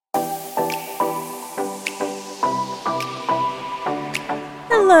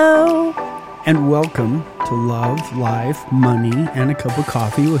Hello. And welcome to Love, Life, Money, and a Cup of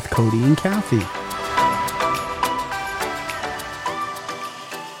Coffee with Cody and Kathie.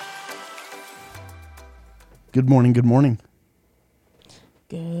 Good morning, good morning.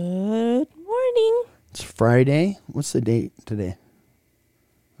 Good morning. It's Friday. What's the date today?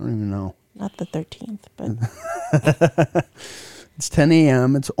 I don't even know. Not the 13th, but... It's 10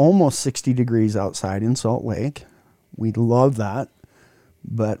 a.m. It's almost 60 degrees outside in Salt Lake. We love that.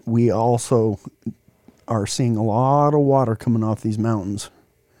 But we also are seeing a lot of water coming off these mountains.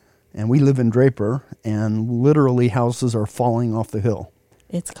 And we live in Draper, and literally houses are falling off the hill.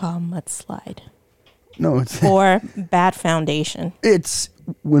 It's called mudslide. No, it's... Or bad foundation. It's...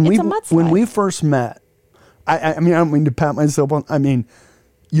 When we first met, I mean, I don't mean to pat myself on... I mean,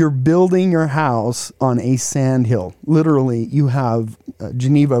 you're building your house on a sand hill. Literally, you have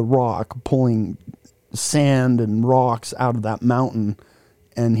Geneva rock pulling sand and rocks out of that mountain.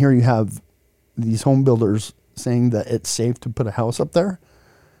 And here you have these home builders saying that it's safe to put a house up there.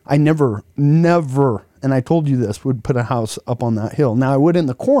 I never, and I told you this, would put a house up on that hill. Now, I would in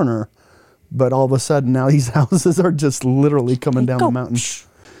the corner, but all of a sudden now these houses are just literally coming down the mountain.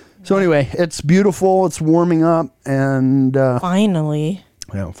 So anyway, it's beautiful. It's warming up. And finally.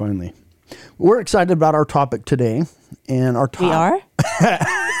 Yeah, finally. We're excited about our topic today. And our We are?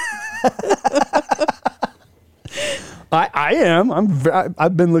 I am.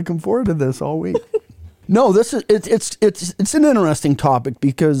 I've been looking forward to this all week. No, this is it's an interesting topic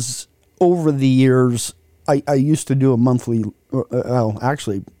because over the years I used to do a monthly.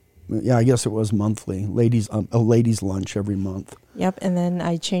 I guess it was monthly. A ladies' lunch every month. Yep, and then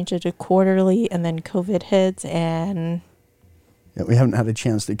I changed it to quarterly, and then COVID hits, and we haven't had a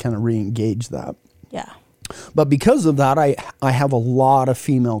chance to kind of re-engage that. Yeah. But because of that, I have a lot of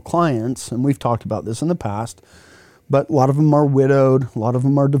female clients, and we've talked about this in the past. But a lot of them are widowed, a lot of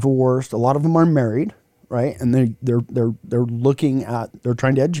them are divorced, a lot of them are married, right? And they're looking at, they're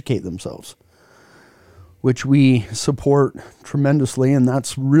trying to educate themselves, which we support tremendously. And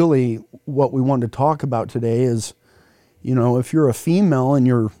that's really what we want to talk about today is, you know, if you're a female and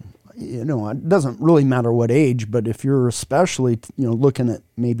you're, you know, it doesn't really matter what age, but if you're especially, you know, looking at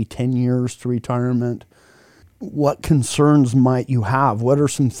maybe 10 years to retirement, what concerns might you have? What are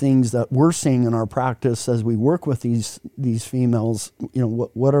some things that we're seeing in our practice as we work with these females? You know,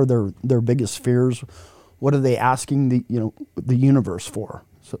 what are their biggest fears? What are they asking the universe for,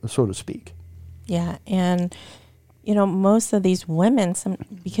 so to speak? Yeah, and you know, most of these women,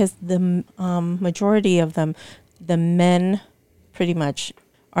 because the majority of them, the men pretty much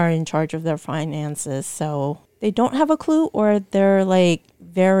are in charge of their finances, so they don't have a clue, or they're like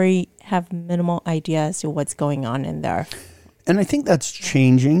have minimal idea as to what's going on in there. And I think that's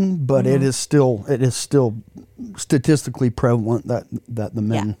changing, but it is still statistically prevalent that the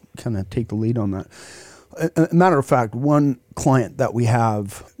men kind of take the lead on that. A matter of fact, one client that we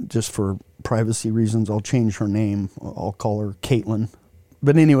have, just for privacy reasons, I'll change her name. I'll call her Caitlin.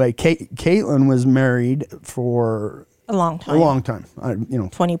 But anyway, Caitlin was married for a long time.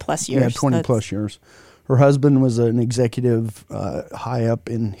 20 plus years. Yeah, 20 plus years. Her husband was an executive high up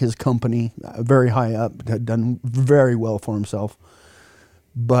in his company, very high up, had done very well for himself,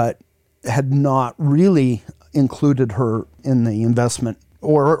 but had not really included her in the investment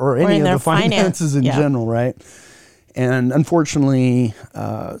or any of the finances in general, right? And unfortunately,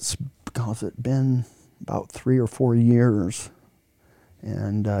 it's been about 3 or 4 years,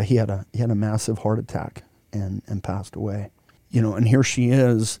 and he had a massive heart attack and passed away. You know, and here she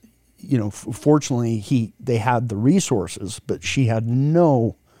is. You know, fortunately, they had the resources, but she had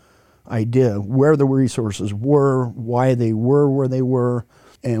no idea where the resources were, why they were where they were,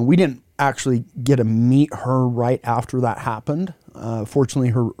 and we didn't actually get to meet her right after that happened.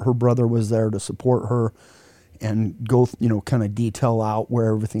 Fortunately, her brother was there to support her and go, you know, kind of detail out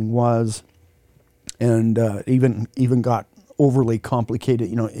where everything was, and even got overly complicated.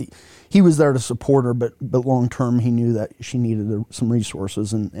 You know, he was there to support her, but long term he knew that she needed some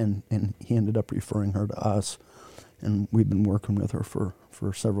resources, and he ended up referring her to us, and we've been working with her for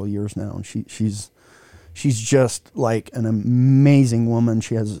several years now, and she's just like an amazing woman.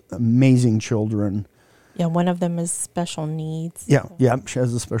 She has amazing children. Yeah, one of them is special needs. Yeah, she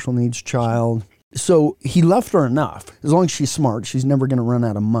has a special needs child. So he left her enough. As long as she's smart, she's never going to run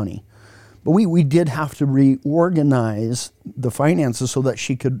out of money. But we did have to reorganize the finances so that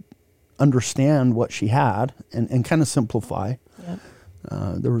she could understand what she had and kind of simplify. Yep.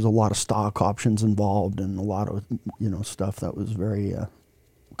 There was a lot of stock options involved and a lot of, you know, stuff that was very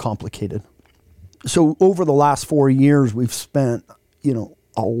complicated. So over the last 4 years, we've spent, you know,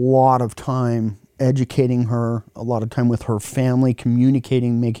 a lot of time educating her, a lot of time with her family,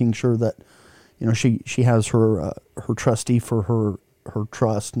 communicating, making sure that, she has her trustee for her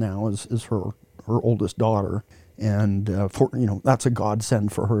trust now is her oldest daughter. And, that's a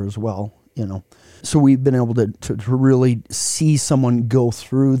godsend for her as well, So we've been able to really see someone go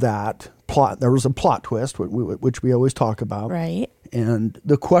through that plot. There was a plot twist, which we always talk about. Right. And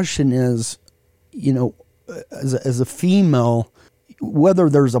the question is, as a female, whether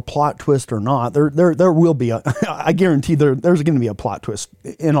there's a plot twist or not, there will be I guarantee there's going to be a plot twist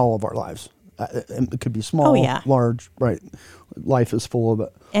in all of our lives. It could be small, large, right? Life is full of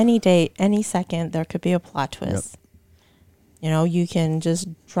it. Any day, any second, there could be a plot twist. Yep. You can just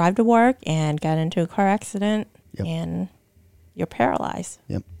drive to work and get into a car accident and you're paralyzed.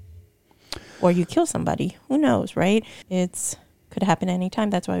 Yep. Or you kill somebody. Who knows, right? Could happen anytime.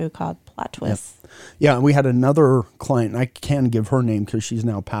 That's why we call it plot twists. Yeah, we had another client, and I can give her name because she's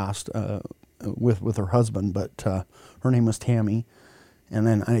now passed with her husband, but her name was Tammy. And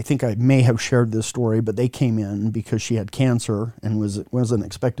then I think I may have shared this story, but they came in because she had cancer and wasn't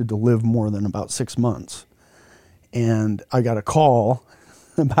expected to live more than about 6 months. And I got a call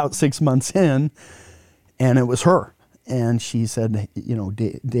about 6 months in, and it was her. And she said,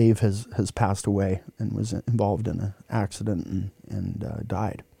 Dave has passed away and was involved in an accident and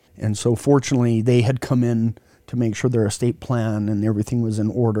died. And so fortunately, they had come in to make sure their estate plan and everything was in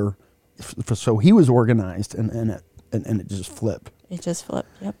order. So he was organized, and it just flipped. It just flipped,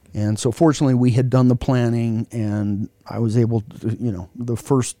 yep. And so fortunately, we had done the planning, and I was able to, the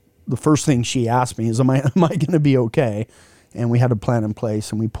first thing she asked me is, am I going to be okay? And we had a plan in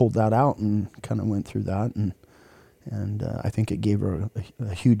place, and we pulled that out and kind of went through that. And I think it gave her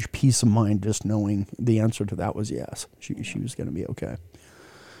a huge peace of mind just knowing the answer to that was yes. She was going to be okay.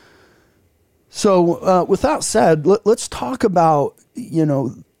 So with that said, let's talk about,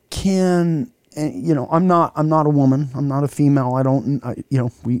 I'm not a woman. I'm not a female.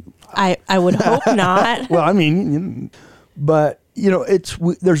 I would hope not. Well, but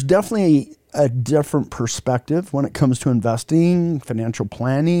there's definitely a different perspective when it comes to investing, financial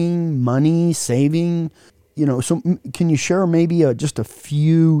planning, money, saving. So can you share maybe just a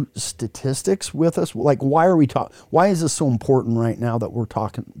few statistics with us? Like, why is this so important right now that we're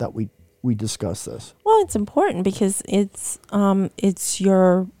talking, that we discuss this? Well, it's important because it's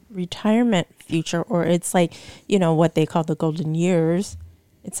your retirement future, or it's like, what they call the golden years.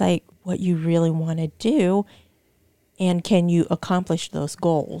 It's like what you really want to do, and can you accomplish those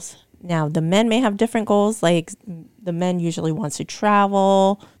goals? Now, the men may have different goals. Like the men usually wants to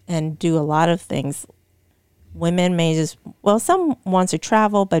travel and do a lot of things. Women may some wants to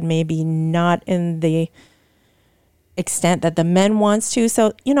travel, but maybe not in the extent that the men wants to.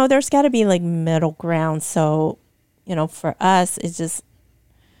 So, there's got to be like middle ground. So, for us, it's just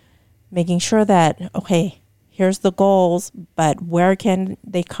making sure that, okay, here's the goals, but where can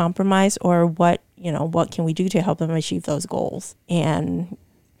they compromise, or what can we do to help them achieve those goals, and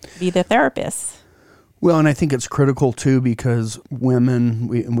be the therapist. Well, and I think it's critical too, because women,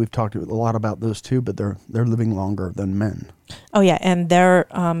 we've talked a lot about this too, but they're living longer than men. Oh yeah, and they're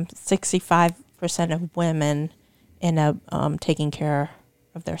 65% of women end up taking care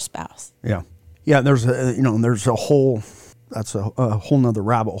of their spouse. Yeah, there's a whole nother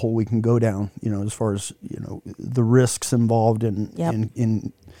rabbit hole we can go down. As far as the risks involved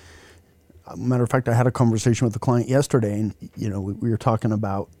in. Matter of fact, I had a conversation with a client yesterday, and we were talking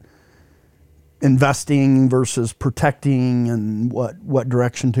about investing versus protecting and what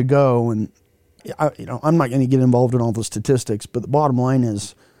direction to go. And I'm not going to get involved in all the statistics, but the bottom line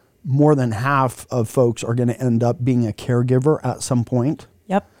is more than half of folks are going to end up being a caregiver at some point.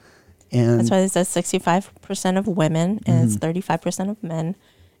 Yep. And that's why it says 65% of women and it's 35% of men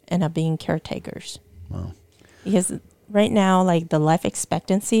end up being caretakers. Wow. Because right now, like the life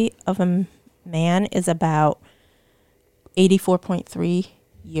expectancy of a man is about 84.3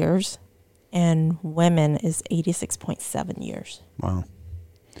 years. And women is 86.7 years. Wow.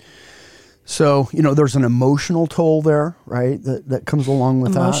 So, there's an emotional toll there, right? That comes along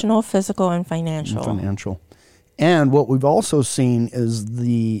with emotional, physical, and financial. And what we've also seen is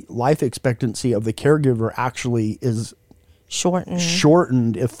the life expectancy of the caregiver actually is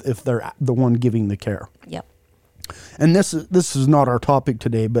shortened if they're the one giving the care. Yep. And this is not our topic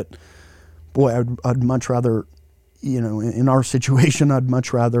today, but boy, I'd much rather, in our situation, I'd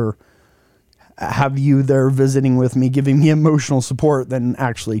much rather have you there visiting with me, giving me emotional support than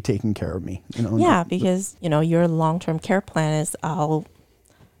actually taking care of me. Yeah, because your long-term care plan is I'll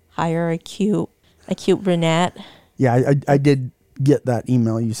hire a cute brunette. Yeah, I did get that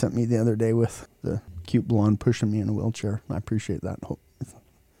email you sent me the other day with the cute blonde pushing me in a wheelchair. I appreciate that.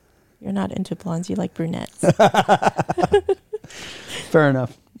 You're not into blondes. You like brunettes. Fair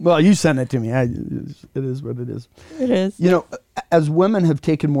enough. Well, you sent it to me. It is what it is. It is. You know, as women have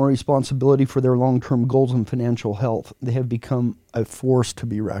taken more responsibility for their long-term goals and financial health, they have become a force to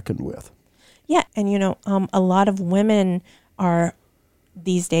be reckoned with. Yeah. And, a lot of women are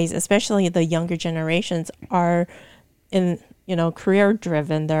these days, especially the younger generations, are in, career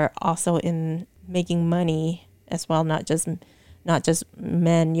driven. They're also in making money as well, not just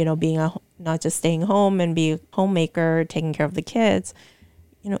men, being not just staying home and be a homemaker, taking care of the kids.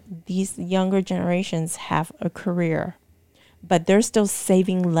 These younger generations have a career, but they're still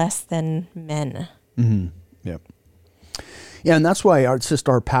saving less than men. Mm-hmm. Yeah. Yeah. And that's why it's just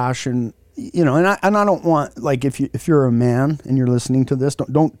our passion, and I don't want, like, if you're a man and you're listening to this,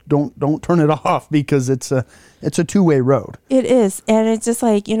 don't turn it off, because it's a two-way road. It is. And it's just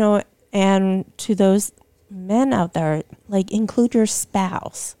like, and to those men out there, like, include your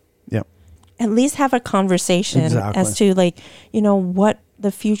spouse. Yep. At least have a conversation as to, like, what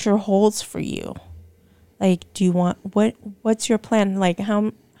the future holds for you. Like, do you want, what's your plan? Like,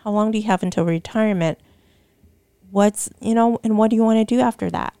 how long do you have until retirement? And what do you want to do after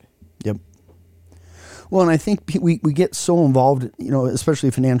that? Yep. Well, and I think we get so involved,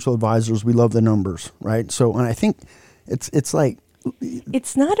 especially financial advisors, we love the numbers, right? So, and I think it's like,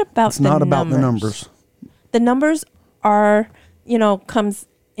 it's not about the numbers. The numbers are, comes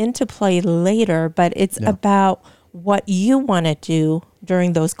into play later, but it's about what you want to do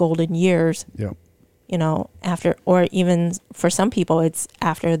during those golden years. Yeah. After, or even for some people, it's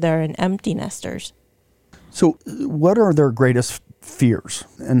after they're an empty nesters. So what are their greatest fears?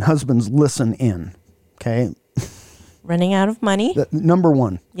 And husbands, listen in, okay? Running out of money. Number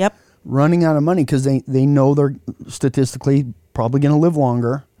one. Yep. Running out of money, because they know they're statistically probably going to live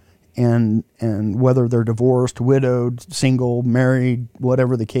longer. And whether they're divorced, widowed, single, married,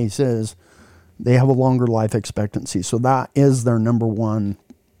 whatever the case is, they have a longer life expectancy. So that is their number one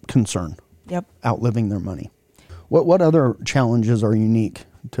concern. Yep. Outliving their money. What other challenges are unique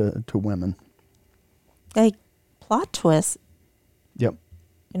to women? Like plot twists. Yep.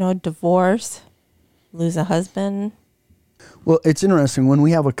 Divorce, lose a husband. Well, it's interesting when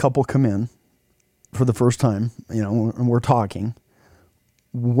we have a couple come in for the first time, and we're talking.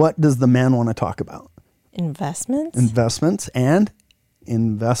 What does the man want to talk about? Investments and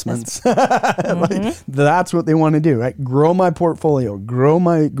investments. Mm-hmm. That's what they want to do, right? Grow my portfolio, grow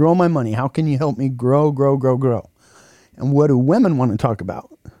my money. How can you help me grow? And what do women want to talk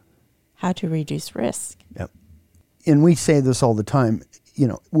about? How to reduce risk. Yep. And we say this all the time,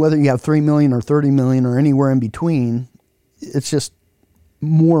 whether you have 3 million or 30 million or anywhere in between, it's just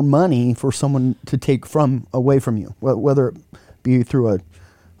more money for someone to take away from you, whether it be through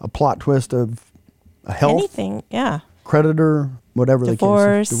a plot twist of a health, anything, yeah, creditor, whatever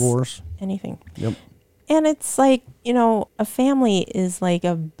divorce, the case is, divorce, anything. Yep. And it's like, a family is like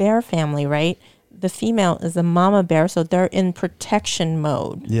a bear family, right? The female is a mama bear, so they're in protection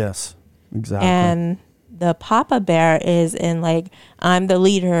mode. Yes, exactly. And the papa bear is in like, I'm the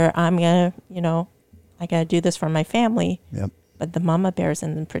leader. I'm gonna, I gotta do this for my family. Yep. But the mama bear is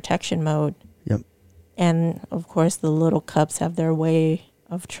in protection mode. Yep. And of course, the little cubs have their way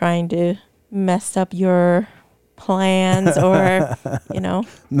of trying to mess up your plans, or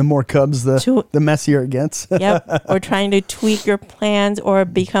the more cubs, the messier it gets. Yep. Or trying to tweak your plans or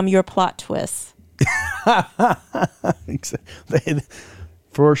become your plot twists.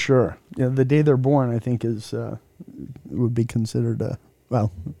 For sure. The day they're born, I think, is would be considered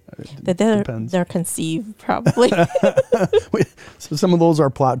depends. They're conceived, probably. So some of those are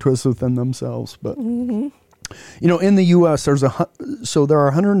plot twists within themselves, but mm-hmm. In the U.S., there are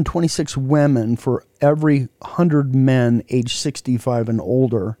 126 women for every 100 men age 65 and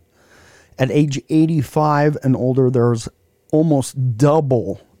older. At age 85 and older, there's almost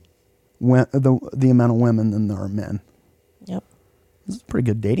double the amount of women than there are men. Yep. This is a pretty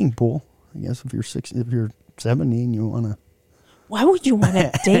good dating pool, I guess. If you're 70 and you want to. Why would you want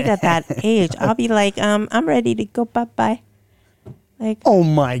to date at that age? I'll be like, I'm ready to go bye-bye. Like, oh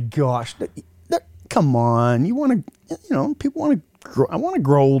my gosh. Come on. You want to, people want to grow. I want to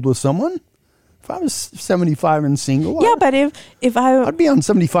grow old with someone. If I was 75 and single. Yeah, but if I'd be on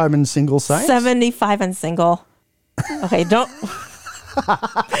 75 and single side. 75 and single. Okay, don't.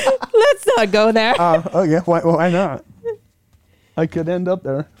 Let's not go there. Okay, why not? I could end up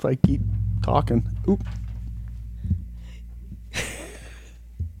there if I keep talking. Oop.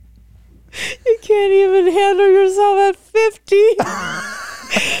 You can't even handle yourself at 50.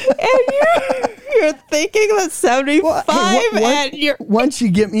 And you're thinking that 75 and you're... Once you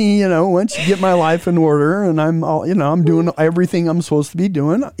get me, once you get my life in order and I'm all, I'm doing everything I'm supposed to be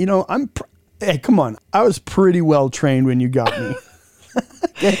doing, hey, come on. I was pretty well trained when you got me.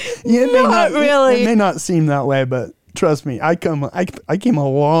 Not really. It may not seem that way, but trust me, I came a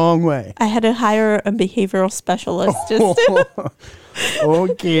long way. I had to hire a behavioral specialist just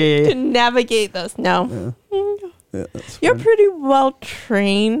okay. to navigate those. No. Yeah, you're pretty well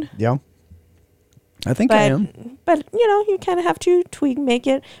trained. Yeah. I think I am. But, you kind of have to tweak, make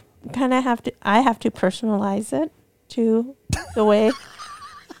it, I have to personalize it to the way.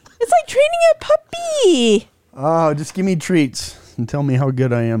 It's like training a puppy. Oh, just give me treats and tell me how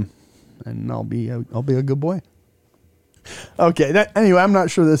good I am, and I'll be a good boy. Okay. Anyway, I'm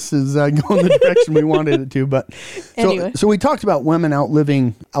not sure this is going the direction we wanted it to, but anyway. So we talked about women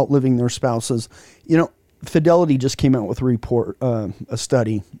outliving their spouses. Fidelity just came out with a report, a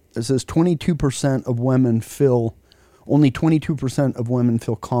study that says 22% of women feel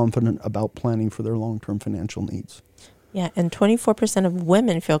confident about planning for their long-term financial needs. Yeah, and 24% of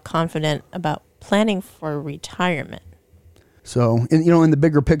women feel confident about planning for retirement. So, in the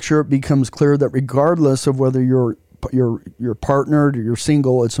bigger picture, it becomes clear that regardless of whether you're partnered or you're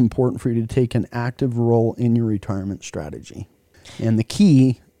single, it's important for you to take an active role in your retirement strategy. And the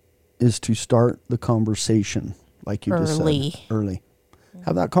key is to start the conversation, like you just said. Early.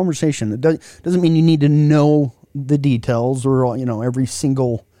 Have that conversation. It doesn't mean you need to know the details or every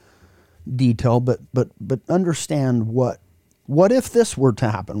single detail, but understand what if this were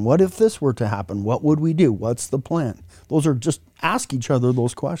to happen? What if this were to happen? What would we do? What's the plan? Those are just ask each other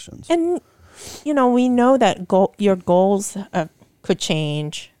those questions. And we know that your goals could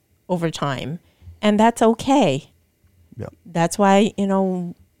change over time, and that's okay. Yep. That's why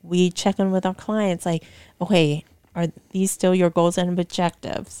we check in with our clients like, okay, are these still your goals and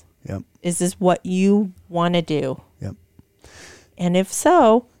objectives? Yep. Is this what you want to do? Yep. And if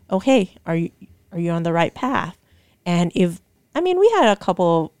so, okay, are you on the right path? And we had a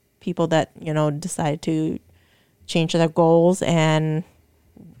couple people that, decided to change their goals, and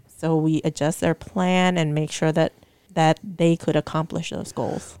so we adjust their plan and make sure that they could accomplish those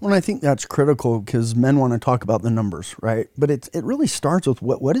goals. Well, I think that's critical because men want to talk about the numbers, right? But it really starts with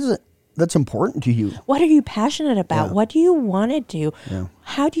what is it that's important to you? What are you passionate about? Yeah. What do you want to do? Yeah.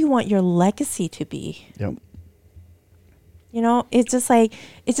 How do you want your legacy to be? Yep. It's just like,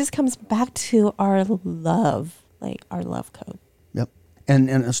 it just comes back to our love, like our love code. Yep. And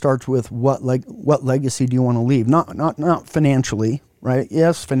it starts with what legacy do you want to leave? Not financially, right?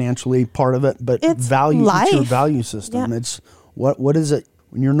 Yes, financially part of it, but it's value. life. It's your value system. Yeah. It's what is it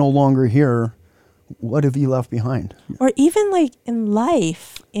when you're no longer here? What have you left behind? Or even like in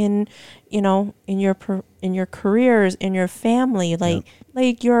life, in your careers, in your family,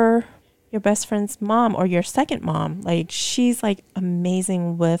 like your best friend's mom or your second mom, like she's like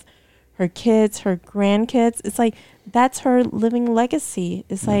amazing with her kids, her grandkids. It's like that's her living legacy.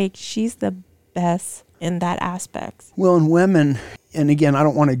 It's like she's the best in that aspect. Well, and women, and again, I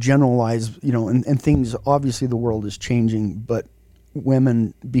don't want to generalize, and things, obviously the world is changing, but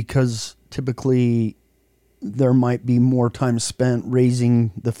women, because typically there might be more time spent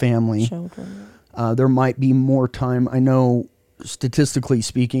raising the family. Children. There might be more time. I know statistically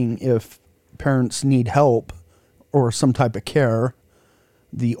speaking, if parents need help or some type of care,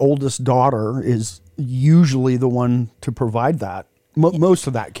 the oldest daughter is usually the one to provide that. Most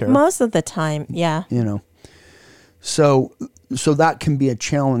of that care. Most of the time, yeah. So that can be a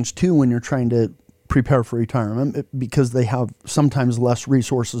challenge too when you're trying to prepare for retirement because they have sometimes less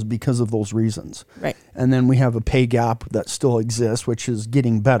resources because of those reasons. Right. And then we have a pay gap that still exists, which is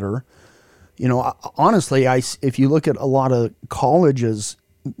getting better. Honestly, if you look at a lot of colleges,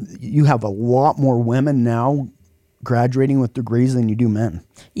 you have a lot more women now graduating with degrees than you do men.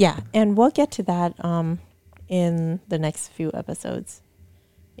 Yeah, and we'll get to that in the next few episodes.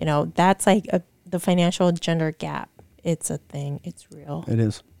 That's like the financial gender gap. It's a thing. It's real. It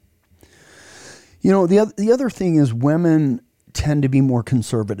is. The other thing is women tend to be more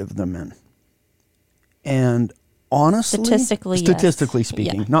conservative than men. And honestly, statistically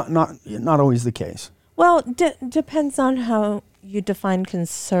speaking, yeah. not always the case. Well, depends on how you define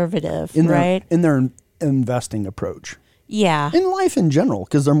conservative, right? In their investing approach. Yeah. In life in general,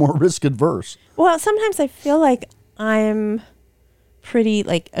 because they're more risk adverse. Well, sometimes I feel like I'm pretty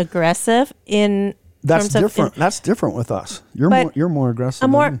aggressive in That's terms different. of... That's different with us. You're more aggressive.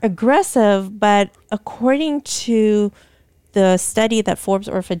 I'm more aggressive, but according to the study that Forbes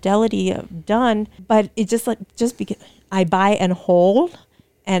or Fidelity have done, but it just because I buy and hold,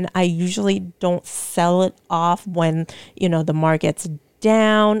 and I usually don't sell it off when the market's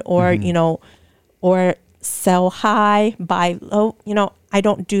down or or sell high, buy low. I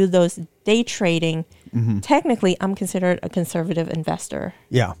don't do those day trading. Technically, I'm considered a conservative investor.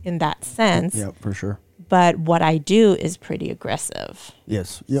 Yeah. In that sense. Yeah, for sure. But what I do is pretty aggressive.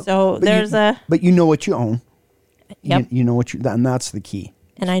 Yes. Yep. So But you know what you own. Yep. You know what and that's the key.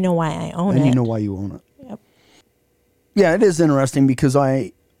 And I know why I own it. And you know why you own it. Yep. Yeah, it is interesting because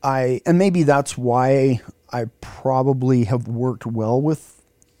I and maybe that's why I probably have worked well with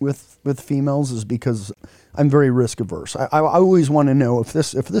females, is because I'm very risk averse. I always want to know if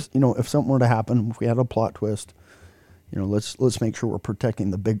something were to happen, if we had a plot twist, let's make sure we're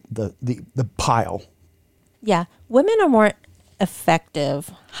protecting the pile. Yeah, women are more effective,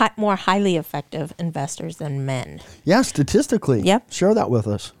 more highly effective investors than men. Yeah, statistically. Yep. Share that with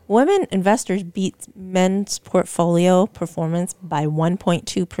us. Women investors beat men's portfolio performance by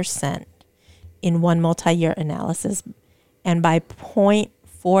 1.2% in one multi-year analysis and by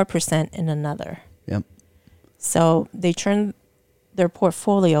 0.4% in another. Yep. So they turn their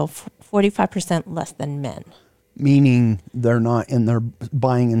portfolio 45% less than men. Meaning they're not in there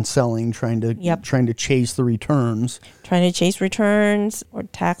buying and selling, trying to chase the returns. Trying to chase returns or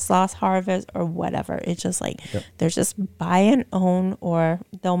tax loss harvest or whatever. It's just like they're just buy and own, or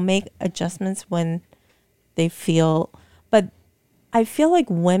they'll make adjustments when they feel. But I feel like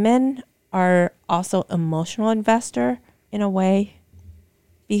women are also emotional investor in a way,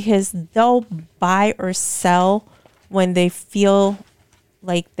 because they'll buy or sell when they feel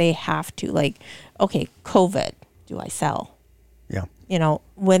like they have to. Like, okay, COVID. Do I sell? Yeah.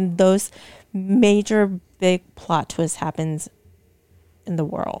 When those major big plot twists happens in the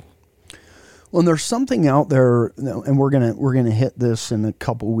world. Well, and there's something out there, and we're gonna hit this in a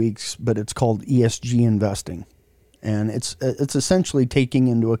couple weeks, but it's called ESG investing, and it's essentially taking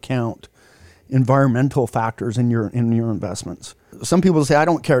into account environmental factors in your investments. Some people say, I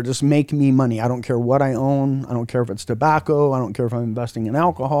don't care, just make me money. I don't care what I own. I don't care if it's tobacco. I don't care if I'm investing in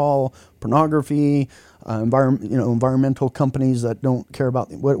alcohol, pornography, environmental companies that don't care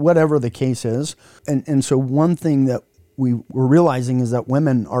about whatever the case is. And so one thing that we're realizing is that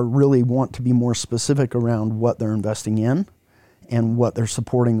women really want to be more specific around what they're investing in and what they're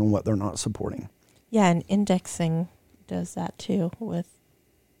supporting and what they're not supporting. Yeah, and indexing does that too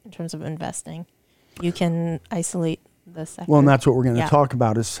in terms of investing. You can isolate the sector. Well, and that's what we're going to talk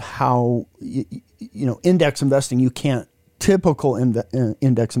about, is how, index investing, you can't, typical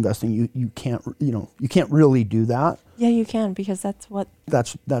index investing, you can't really do that. Yeah, you can, because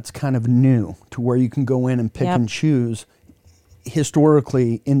that's kind of new to where you can go in and pick and choose.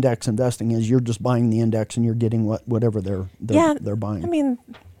 Historically, index investing is you're just buying the index and you're getting whatever they're buying. I mean,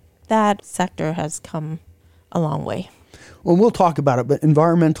 that sector has come a long way. Well, we'll talk about it, but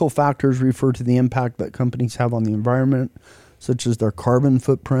environmental factors refer to the impact that companies have on the environment, such as their carbon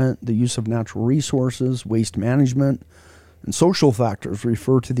footprint, the use of natural resources, waste management. And social factors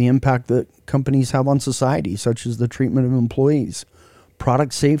refer to the impact that companies have on society, such as the treatment of employees,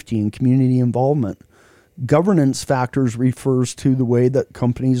 product safety, and community involvement. Governance factors refers to the way that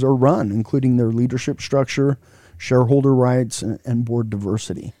companies are run, including their leadership structure, shareholder rights, and board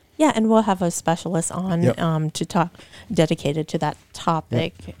diversity. Yeah, and we'll have a specialist on to talk dedicated to that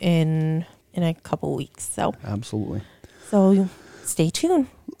topic in a couple weeks. So absolutely. So stay tuned.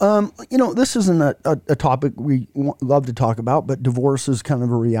 This isn't a topic we love to talk about, but divorce is kind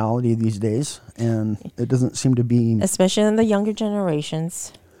of a reality these days, and it doesn't seem to be, especially in the younger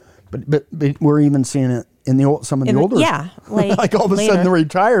generations. But we're even seeing it in some of the older. Yeah, like all of a sudden they're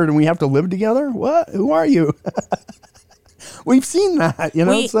retired and we have to live together. What? Who are you? We've seen that,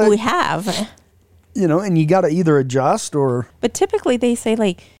 we have. And you got to either adjust or. But typically they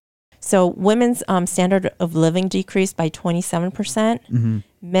say so women's standard of living decreased by 27%. Mm-hmm.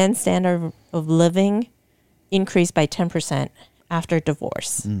 Men's standard of living increased by 10% after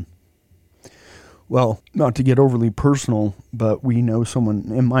divorce. Mm. Well, not to get overly personal, but we know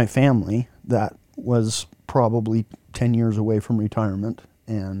someone in my family that was probably 10 years away from retirement.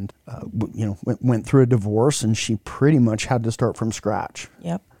 And, went through a divorce, and she pretty much had to start from scratch.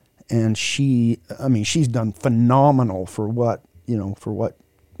 Yep. And she's done phenomenal for what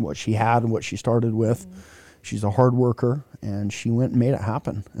she had and what she started with. Mm. She's a hard worker, and she went and made it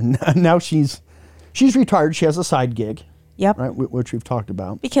happen. And now she's retired. She has a side gig. Yep. Right, which we've talked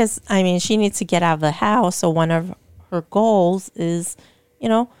about. Because, she needs to get out of the house. So one of her goals is,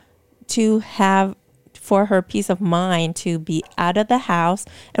 to have, for her peace of mind, to be out of the house.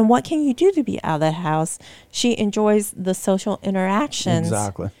 And what can you do to be out of the house? She enjoys the social interactions.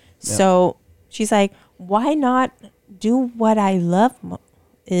 Exactly. Yep. So she's like, why not do what I love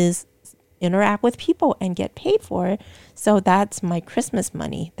is interact with people and get paid for it. So that's my Christmas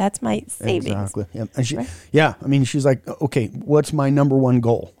money. That's my savings. Exactly. Yeah. And Right? yeah. I mean, she's like, okay, what's my number one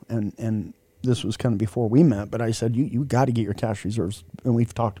goal? And this was kind of before we met, but I said, you got to get your cash reserves. And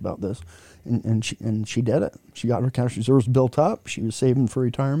we've talked about this. And she did it. She got her cash reserves built up. She was saving for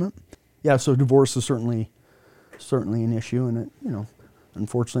retirement. Yeah. So divorce is certainly an issue. And it,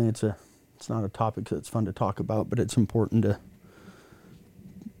 unfortunately it's not a topic that's fun to talk about, but it's important to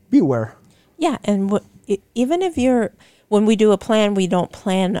be aware. Yeah. And even if when we do a plan, we don't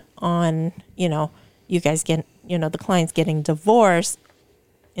plan on, you guys the clients getting divorced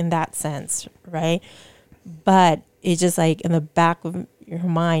in that sense, right? But it's just like in the back of your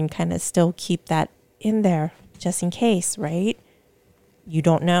mind, kind of still keep that in there just in case, right? You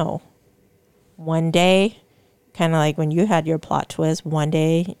don't know. One day, kind of like when you had your plot twist, one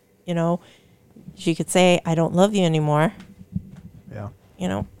day, she could say, I don't love you anymore. Yeah.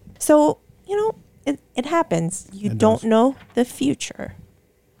 So, it happens. You don't know the future.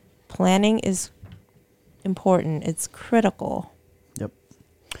 Planning is important. It's critical. Yep.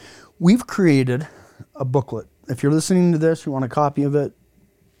 We've created a booklet. If you're listening to this, you want a copy of it,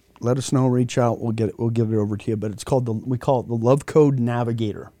 let us know, reach out. We'll give it over to you. But we call it the Love Code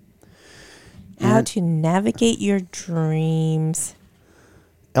Navigator. How to navigate your dreams.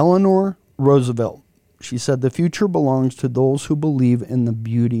 Eleanor Roosevelt. She said, the future belongs to those who believe in the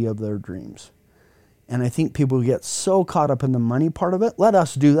beauty of their dreams. And I think people get so caught up in the money part of it. Let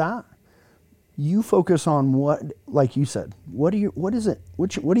us do that. You focus on what, like you said, what is it?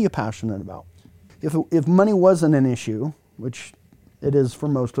 What are you passionate about? If money wasn't an issue, which it is for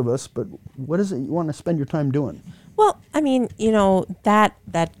most of us, but what is it you want to spend your time doing? Well, I mean, that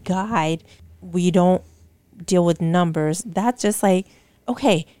guide, we don't deal with numbers. That's just like,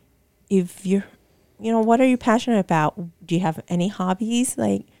 okay, if you're, what are you passionate about? Do you have any hobbies?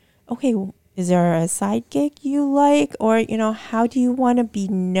 Like, okay, is there a side gig you like? Or, how do you want to be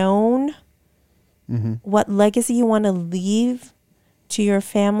known? Mm-hmm. What legacy you want to leave to your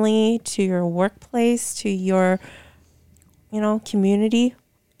family, to your workplace, to your, community?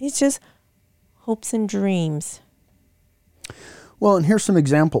 It's just hopes and dreams. Well, and here's some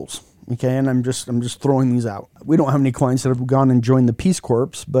examples. Okay, and I'm just throwing these out. We don't have any clients that have gone and joined the Peace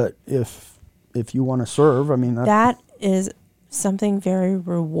Corps, but if you want to serve, I mean that is something very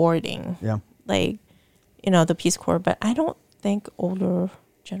rewarding. Yeah. Like, the Peace Corps, but I don't think older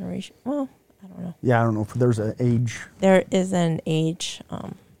generation. Well, I don't know. Yeah, I don't know if there's an age. There is an age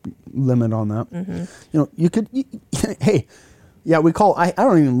limit on that. Mm-hmm. You could. Hey. Yeah, I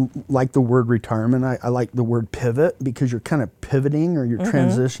don't even like the word retirement. I like the word pivot because you're kind of pivoting or you're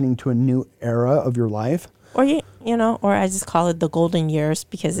transitioning to a new era of your life. Or, or I just call it the golden years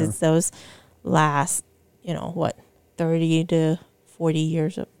because it's those last, 30 to 40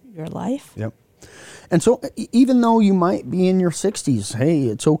 years of your life. Yep. And so even though you might be in your 60s, hey,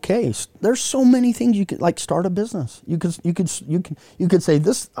 it's okay. There's so many things you could, like, start a business. You could say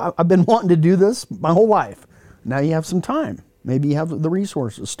this, I've been wanting to do this my whole life. Now you have some time. Maybe you have the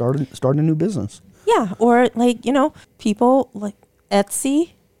resources, start a new business. Yeah, or people like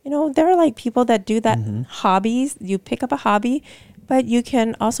Etsy, there are like people that do that hobbies. You pick up a hobby, but you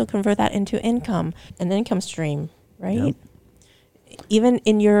can also convert that into income, an income stream, right? Yep. Even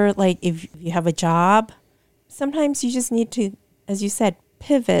in your, if you have a job, sometimes you just need to, as you said,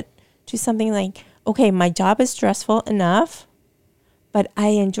 pivot to something like, okay, my job is stressful enough, but I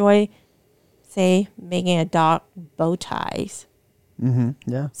enjoy, say, making a dog bow ties. Mm-hmm.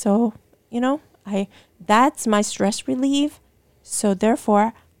 Yeah. So, that's my stress relief. So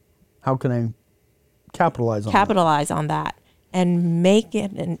therefore, how can I capitalize on that and make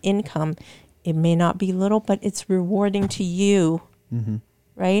it an income? It may not be little, but it's rewarding to you,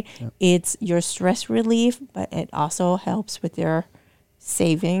 right? Yep. It's your stress relief, but it also helps with your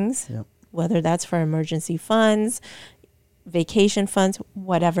savings, whether that's for emergency funds, vacation funds,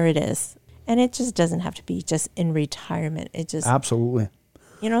 whatever it is. And it just doesn't have to be just in retirement. It just absolutely,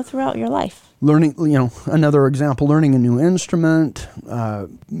 throughout your life. Learning, another example, learning a new instrument.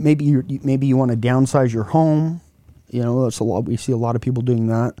 Maybe you want to downsize your home. That's a lot. We see a lot of people doing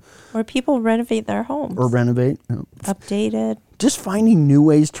that. Or people renovate their homes. Update it. Just finding new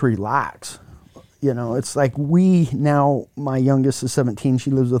ways to relax. It's like my youngest is 17.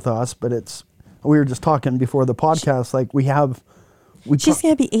 She lives with us, but we were just talking before the podcast, she's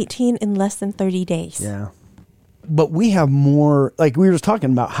going to be 18 in less than 30 days. Yeah. But we have more, we were just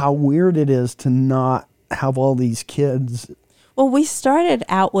talking about how weird it is to not have all these kids. Well, we started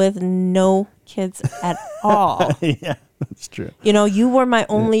out with no kids at all. Yeah, that's true. You were my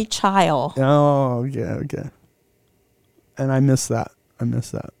only child. Oh, yeah, okay. And I miss that. I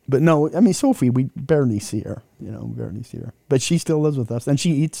miss that. But no, I mean, Sophie, we barely see her, but she still lives with us, and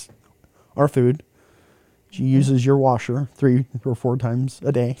she eats our food. She uses your washer 3 or 4 times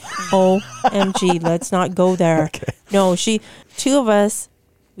a day. OMG, let's not go there. Okay. No, 2 of us,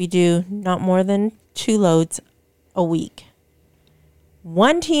 we do not more than 2 loads a week.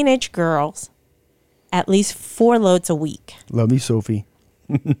 1 teenage girls, at least 4 loads a week. Love you, Sophie.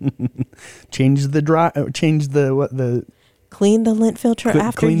 Change the Clean the lint filter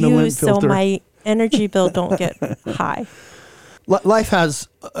after use so my energy bill don't get high. Life has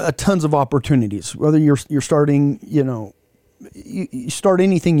tons of opportunities. Whether you're starting, you start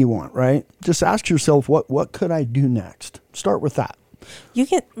anything you want, right? Just ask yourself, what could I do next? Start with that. You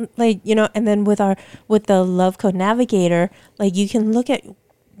can and then with the Love Code Navigator, you can look at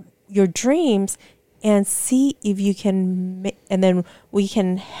your dreams and see if you can, and then we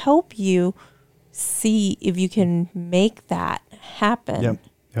can help you see if you can make that happen. Yep.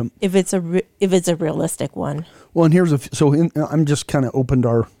 If it's a realistic one. Well, and I'm just kind of opened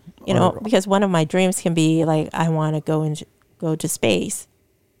our because one of my dreams can be I want to go to space,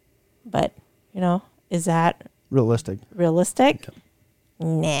 but is that realistic? Yep.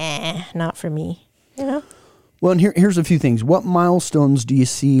 Nah, not for me. Well, and here's a few things. What milestones do you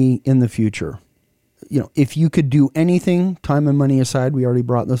see in the future? If you could do anything, time and money aside, we already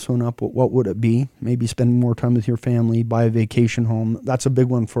brought this one up. What would it be? Maybe spend more time with your family, buy a vacation home. That's a big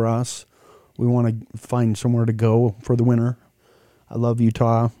one for us. We want to find somewhere to go for the winter. I love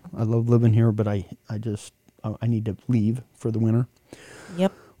Utah. I love living here, but I need to leave for the winter.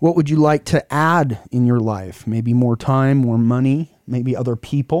 Yep. What would you like to add in your life? Maybe more time, more money, maybe other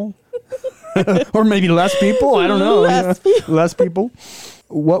people, or maybe less people. I don't know. Less people.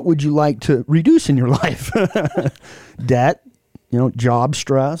 What would you like to reduce in your life? Debt, job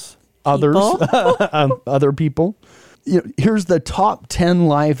stress, others, other people. Here's the top 10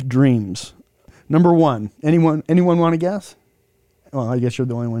 life dreams. Number 1. Anyone want to guess? Well, I guess you're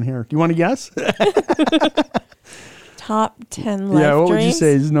the only one here. Do you want to guess? Top 10 life dreams? Yeah, what would you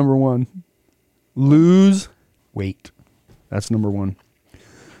say is number 1? Lose weight. That's number 1.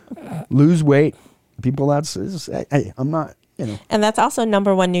 Lose weight. People, hey, I'm not, And that's also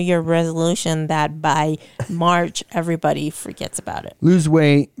number 1 New Year resolution that by March, everybody forgets about it. Lose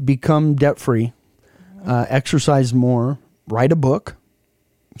weight, become debt-free, exercise more, write a book.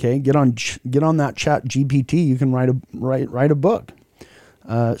 Okay, get on that Chat GPT. You can write a book.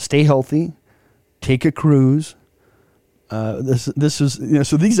 Stay healthy, take a cruise. This is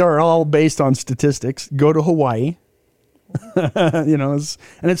so these are all based on statistics. Go to Hawaii. And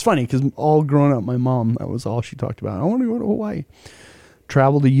it's funny because all growing up, my mom, that was all she talked about. I want to go to Hawaii.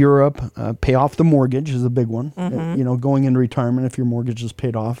 Travel to Europe, pay off the mortgage is a big one. Mm-hmm. Going into retirement, if your mortgage is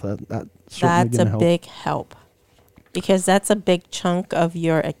paid off, that's a big help because that's a big chunk of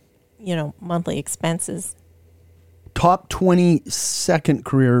your, monthly expenses. Top 20 second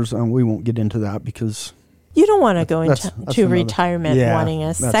careers, we won't get into that because you don't want to go into retirement wanting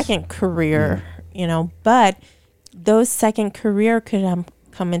a second career, but those second career could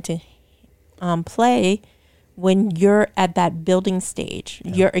come into play when you're at that building stage,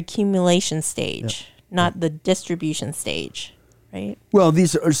 your accumulation stage, not the distribution stage, right? Well,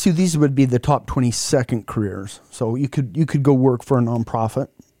 these would be the top 20 second careers. So you could go work for a nonprofit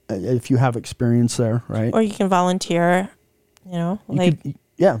if you have experience there, right? Or you can volunteer,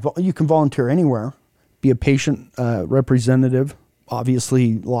 you can volunteer anywhere. Be a patient representative.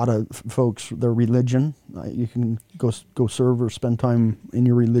 Obviously, a lot of folks, their religion, you can go serve or spend time in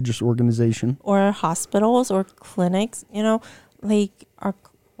your religious organization. Or hospitals or clinics. One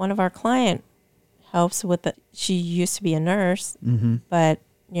of our client helps with she used to be a nurse, but,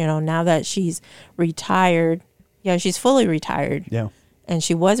 now that she's retired, she's fully retired. Yeah. And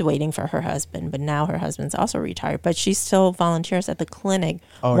she was waiting for her husband, but now her husband's also retired. But she still volunteers at the clinic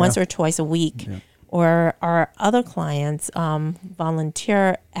once or twice a week. Yeah. Or our other clients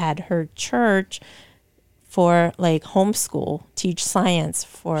volunteer at her church for homeschool, teach science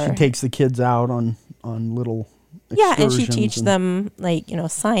for. She takes the kids out on little excursions. Yeah, and she teaches them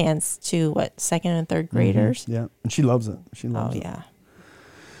science to second and third graders. Yeah, and she loves it. She loves it. Oh yeah,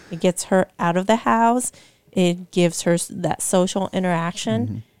 it gets her out of the house. It gives her that social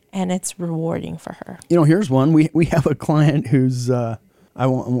interaction, and it's rewarding for her. Here's one. We have a client who's. I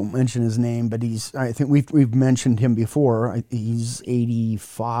won't mention his name, but I think we've mentioned him before. He's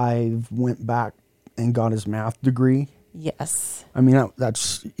 85, went back and got his math degree. Yes. I mean,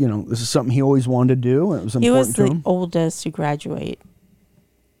 that's, this is something he always wanted to do. And it was important to him. He was the oldest to graduate.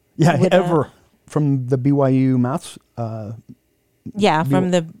 Yeah, ever. From the BYU maths. From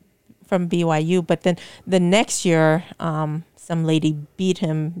BYU. But then the next year, some lady beat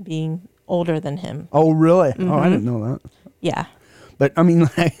him being older than him. Oh, really? Oh, I didn't know that. Yeah. But I mean,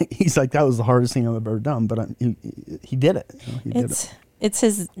 he's like, that was the hardest thing I've ever done. But he did it. He did it. It's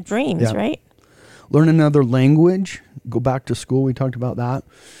his dreams, right? Learn another language. Go back to school. We talked about that.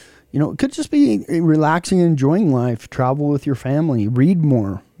 It could just be relaxing and enjoying life. Travel with your family. Read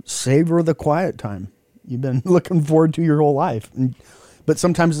more. Savor the quiet time you've been looking forward to your whole life. But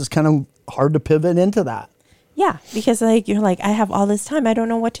sometimes it's kind of hard to pivot into that. Yeah, because you're like, I have all this time. I don't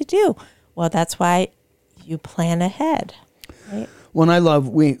know what to do. Well, that's why you plan ahead, right? Well, and I love,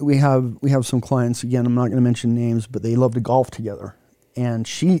 we have some clients, again, I'm not going to mention names, but they love to golf together. And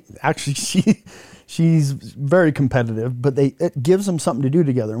she's very competitive, but it gives them something to do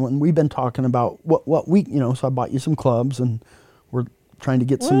together. When we've been talking about what we, so I bought you some clubs, and we're trying to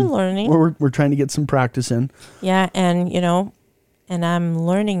get learning. We're trying to get some practice in. Yeah, and and I'm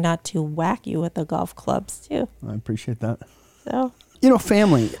learning not to whack you with the golf clubs too. I appreciate that. So,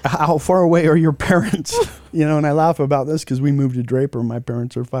 family, how far away are your parents? And I laugh about this because we moved to Draper. My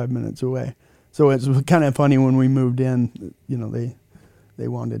parents are 5 minutes away. So it's kind of funny when we moved in, they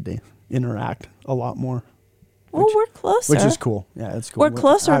wanted to interact a lot more. Well, we're closer. Which is cool. Yeah, it's cool. We're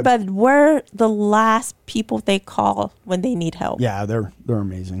closer, but we're the last people they call when they need help. Yeah, they're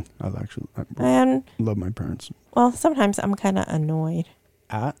amazing. I love my parents. Well, sometimes I'm kind of annoyed.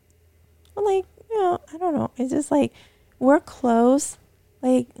 At? I'm like, I don't know. It's just like, we're close.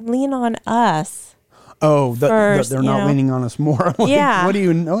 Like, lean on us. Oh, they're not leaning on us more. Yeah. What are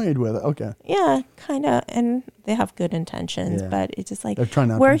you annoyed with? Okay. Yeah, kind of. And they have good intentions, but it's just like, they're trying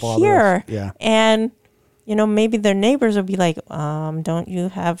not we're to bother here. us. Yeah. And, maybe their neighbors will be like, don't you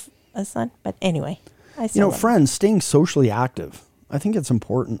have a son? But anyway. Friends, staying socially active. I think it's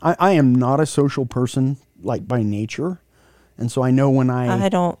important. I am not a social person, like, by nature. And so I know when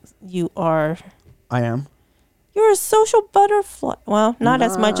you are. I am. You're a social butterfly. Well, not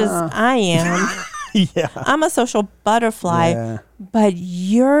as much as I am. Yeah. I'm a social butterfly, but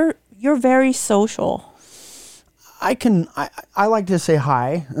you're very social. I like to say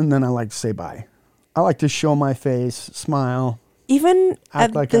hi, and then I like to say bye. I like to show my face, smile. Even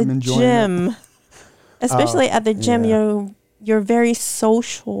at like the I'm enjoying gym. it. Especially at the gym, you're very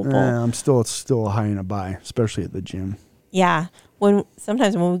sociable. I'm still a hi and a bye, especially at the gym. Yeah.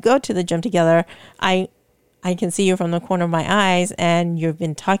 Sometimes when we go to the gym together, I can see you from the corner of my eyes, and you've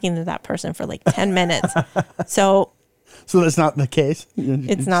been talking to that person for like 10 minutes. So that's not the case?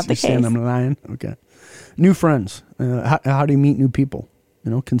 It's not the case. I'm lying? Okay. New friends. How do you meet new people?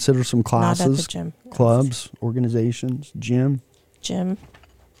 Consider some classes, not at the gym. clubs, organizations, gym. Gym.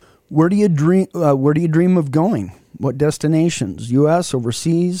 Where do you dream of going? What destinations? U.S.,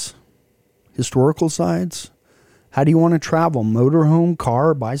 overseas, historical sites? How do you want to travel? Motorhome,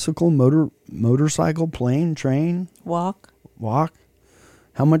 car, bicycle, motorcycle, plane, train? Walk.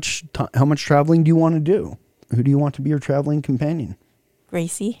 How much traveling do you want to do? Who do you want to be your traveling companion?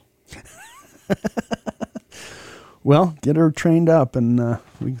 Gracie. Well, get her trained up, and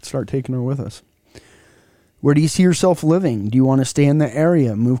we can start taking her with us. Where do you see yourself living? Do you want to stay in the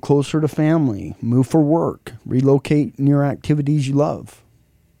area, move closer to family, move for work, relocate near activities you love?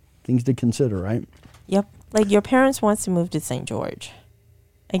 Things to consider, right? Yep. Like, your parents wants to move to St. George.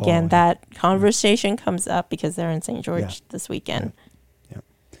 Again, that conversation comes up because they're in St. George this weekend. Yeah.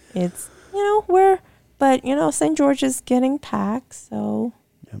 It's, St. George is getting packed, so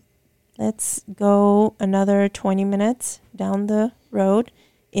let's go another 20 minutes down the road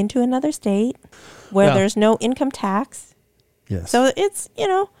into another state where there's no income tax. Yes. So it's,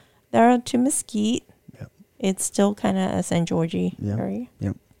 there to Mesquite. Yep. It's still kind of a St. Georgie area.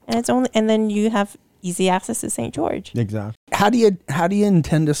 Yep. And then you have easy access to St. George. Exactly. How do you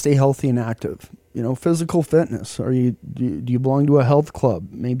intend to stay healthy and active? Physical fitness. Do you belong to a health club?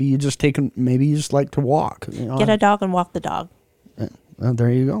 Maybe you just like to walk. Get a dog and walk the dog.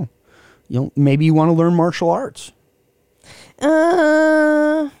 There you go. Maybe you want to learn martial arts.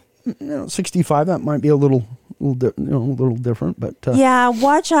 65, that might be a little different, but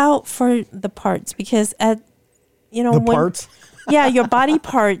watch out for the parts, because parts. Your body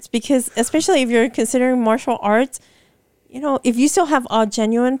parts, because especially if you're considering martial arts, if you still have all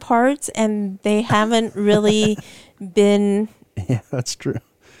genuine parts and they haven't really been. Yeah, that's true.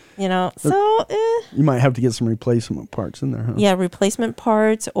 You might have to get some replacement parts in there, huh? Yeah, replacement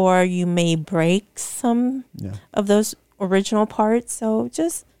parts, or you may break some of those original parts. So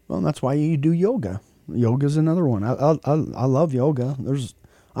well, that's why you do yoga. Yoga's another one. I love yoga.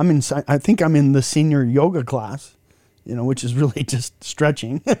 I think I'm in the senior yoga class, which is really just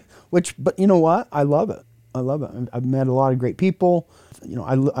stretching. But you know what? I love it. I've met a lot of great people.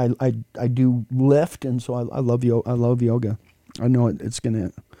 I do lift, and so I love yoga. I know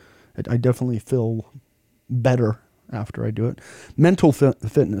I definitely feel better after I do it. Mental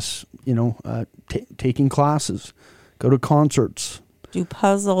fitness, taking classes, go to concerts, do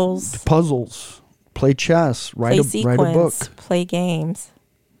puzzles, play chess, write a book, play games,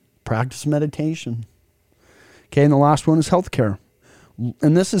 practice meditation. Okay, and the last one is healthcare.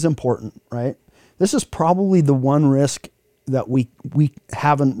 And this is important, right? This is probably the one risk that we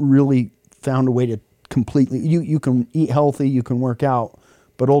haven't really found a way to completely. You can eat healthy, you can work out,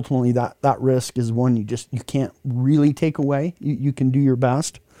 but ultimately that risk is one you can't really take away. You can do your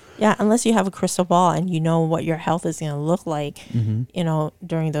best. Yeah, unless you have a crystal ball and you know what your health is going to look like,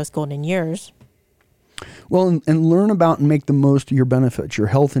 during those golden years. Well, and learn about and make the most of your benefits, your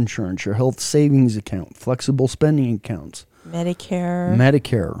health insurance, your health savings account, flexible spending accounts.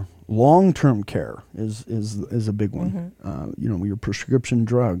 Medicare, long-term care is a big one. Your prescription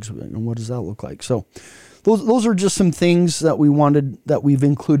drugs, and what does that look like? So those are just some things that we've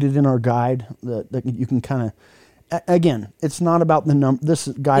included in our guide that you can kind of, again, it's not about the number. This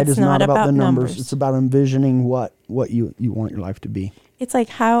guide is not about the numbers. It's about envisioning what you want your life to be. It's like,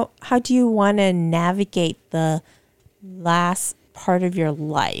 how do you want to navigate the last part of your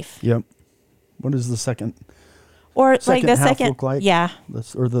life? Yep. What is the second? Or like the second, look like? Yeah.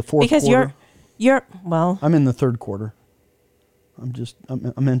 Or the fourth because quarter? you're well. I'm in the third quarter.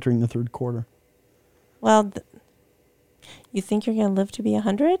 I'm entering the third quarter. Well, you think you're going to live to be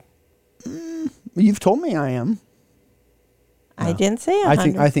 100? You've told me I am. I didn't say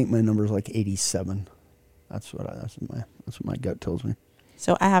 100. I think my number is like 87. That's what my gut tells me.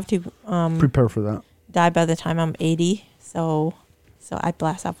 So I have to prepare for that. Die by the time I'm 80. So I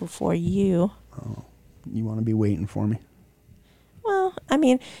blast out before you. Oh, you want to be waiting for me? Well, I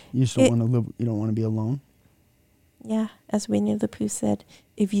mean, you just don't want to live. You don't want to be alone. Yeah, as Winnie the Pooh said,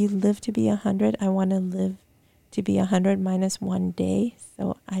 if you live to be 100, I want to live to be 100 minus 1 day,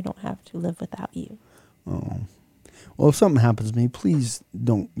 so I don't have to live without you. Oh, well, if something happens to me, please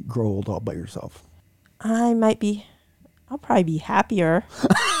don't grow old all by yourself. I'll probably be happier.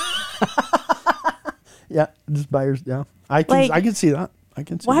 Yeah, just by yourself. Yeah, I can see that.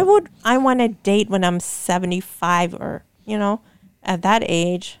 Why would I want to date when I'm 75 or, at that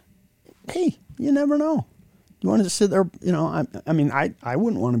age? Hey, you never know. You want to sit there, I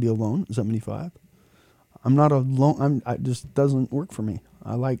wouldn't want to be alone at 75. I'm not alone. It just doesn't work for me.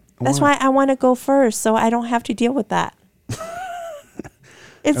 That's why I want to go first, so I don't have to deal with that.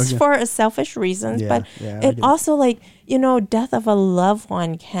 It's for a selfish reasons, but it also death of a loved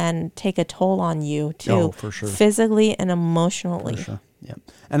one can take a toll on you too. Oh, for sure. Physically and emotionally. For sure. Yeah.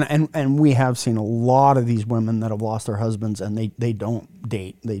 And we have seen a lot of these women that have lost their husbands and they don't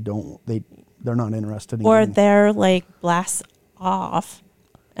date. They're not interested in or they're blast off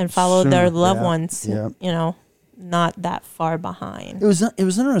and follow their loved ones, not that far behind. It was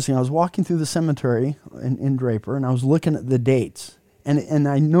interesting. I was walking through the cemetery in Draper and I was looking at the dates. And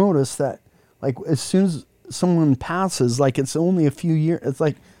I noticed that, as soon as someone passes, it's only a few years.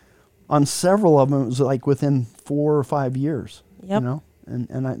 It's on several of them, it was within 4 or 5 years. Yep.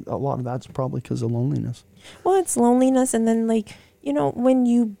 And a lot of that's probably because of loneliness. Well, it's loneliness, and then when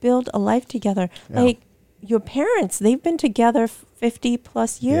you build a life together, your parents, they've been together 50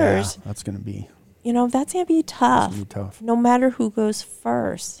 plus years. Yeah, that's gonna be. That's gonna be tough. No matter who goes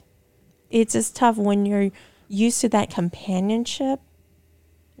first, it's just tough when you're used to that companionship.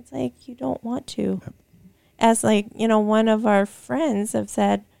 It's you don't want to. Yep. As one of our friends have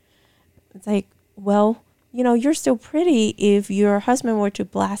said, it's well, you're still pretty. If your husband were to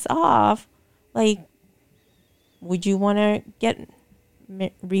blast off, would you want to get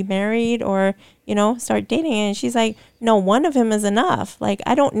remarried or, start dating? And she's like, no, one of him is enough.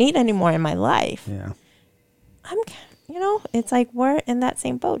 I don't need any more in my life. Yeah. It's we're in that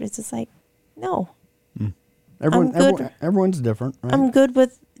same boat. It's just no. Everyone's different, right? I'm good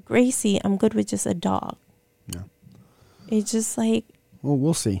with Gracie. I'm good with just a dog. Yeah. It's just well,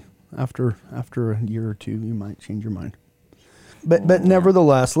 we'll see. After a year or two, you might change your mind. But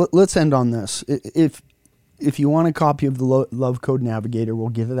nevertheless, let's end on this. If you want a copy of the Love Code Navigator, we'll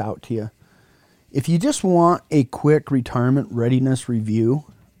get it out to you. If you just want a quick retirement readiness review,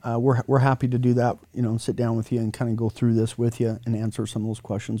 we're happy to do that. Sit down with you and kind of go through this with you and answer some of those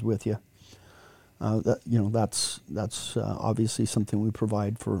questions with you. That's obviously something we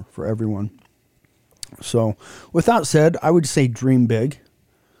provide for everyone. So, with that said, I would say dream big.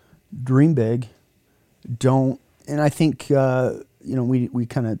 Dream big. Don't. And I think we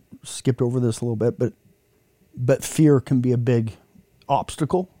kind of skipped over this a little bit, but fear can be a big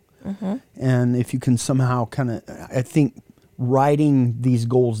obstacle. Mm-hmm. And if you can somehow I think writing these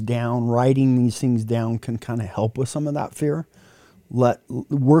goals down, writing these things down can kind of help with some of that fear.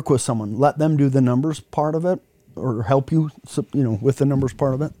 work with someone. Let them do the numbers part of it, or help you, with the numbers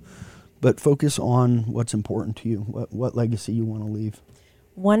part of it. But focus on what's important to you, what legacy you want to leave.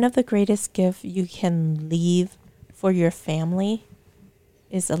 One of the greatest gifts you can leave for your family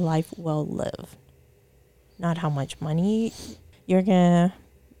is a life well lived. Not how much money you're going to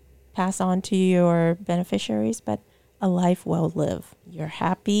pass on to your beneficiaries, but a life well lived. You're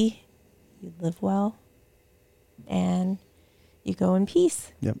happy, you live well, and you go in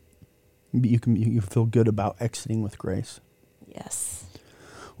peace. Yep. You feel good about exiting with grace. Yes.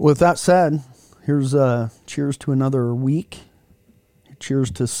 With that said, here's cheers to another week.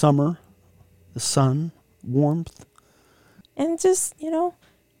 Cheers to summer, the sun, warmth. And just,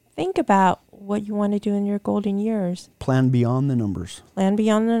 think about what you want to do in your golden years. Plan beyond the numbers. Plan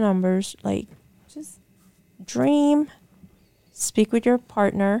beyond the numbers. Like, just dream. Speak with your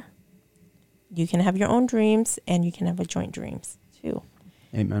partner. You can have your own dreams, and you can have a joint dreams too.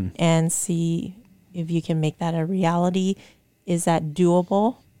 Amen. And see if you can make that a reality. Is that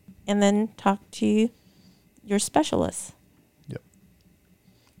doable? And then talk to your specialist. Yep.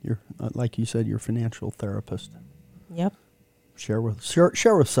 You're like you said, your financial therapist. Yep. Share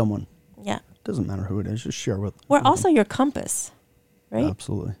with someone. Yeah. Doesn't matter who it is. Just share with. We're also your compass, right?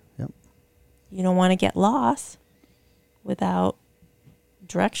 Absolutely. Yep. You don't want to get lost without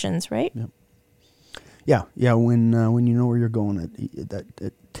directions, right? Yep. Yeah. When you know where you're going,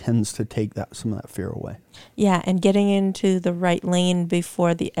 it tends to take some of that fear away. Yeah, and getting into the right lane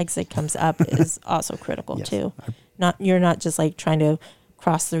before the exit comes up is also critical too. You're not just like trying to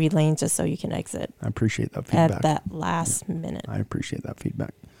cross 3 lanes just so you can exit. I appreciate that feedback. At that last minute. I appreciate that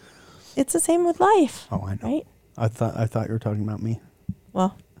feedback. It's the same with life. Oh, I know. Right? I thought you were talking about me.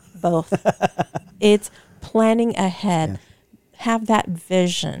 Well, both. It's planning ahead. Yeah. Have that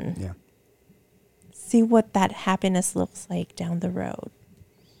vision. Yeah. See what that happiness looks like down the road.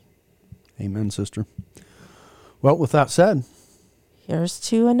 Amen, sister. Well, with that said, here's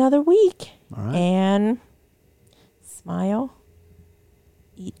to another week. All right. And smile,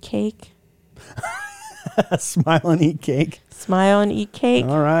 eat cake. Smile and eat cake. Smile and eat cake.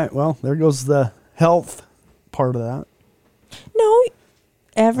 All right. Well, there goes the health part of that. No,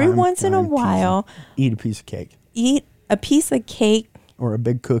 every once in a while, eat a piece of cake. Eat a piece of cake. Or a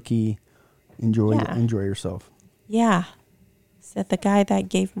big cookie. Enjoy yourself. Yeah. Said the guy that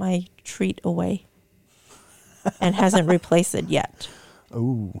gave my treat away and hasn't replaced it yet.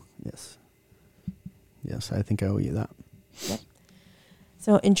 Oh, yes. Yes, I think I owe you that. Yep.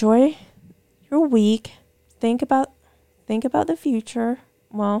 So enjoy your week. Think about the future.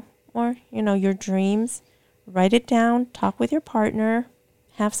 Well, or, your dreams. Write it down. Talk with your partner.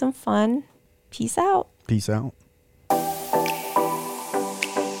 Have some fun. Peace out. Peace out.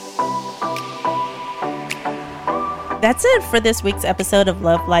 That's it for this week's episode of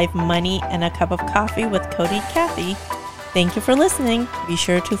Love, Life, Money, and a Cup of Coffee with Cody and Kathie. Thank you for listening. Be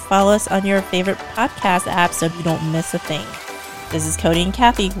sure to follow us on your favorite podcast app so you don't miss a thing. This is Cody and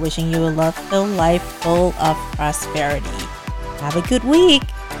Kathie wishing you a love-filled life full of prosperity. Have a good week.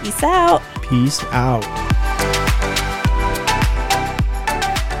 Peace out. Peace out.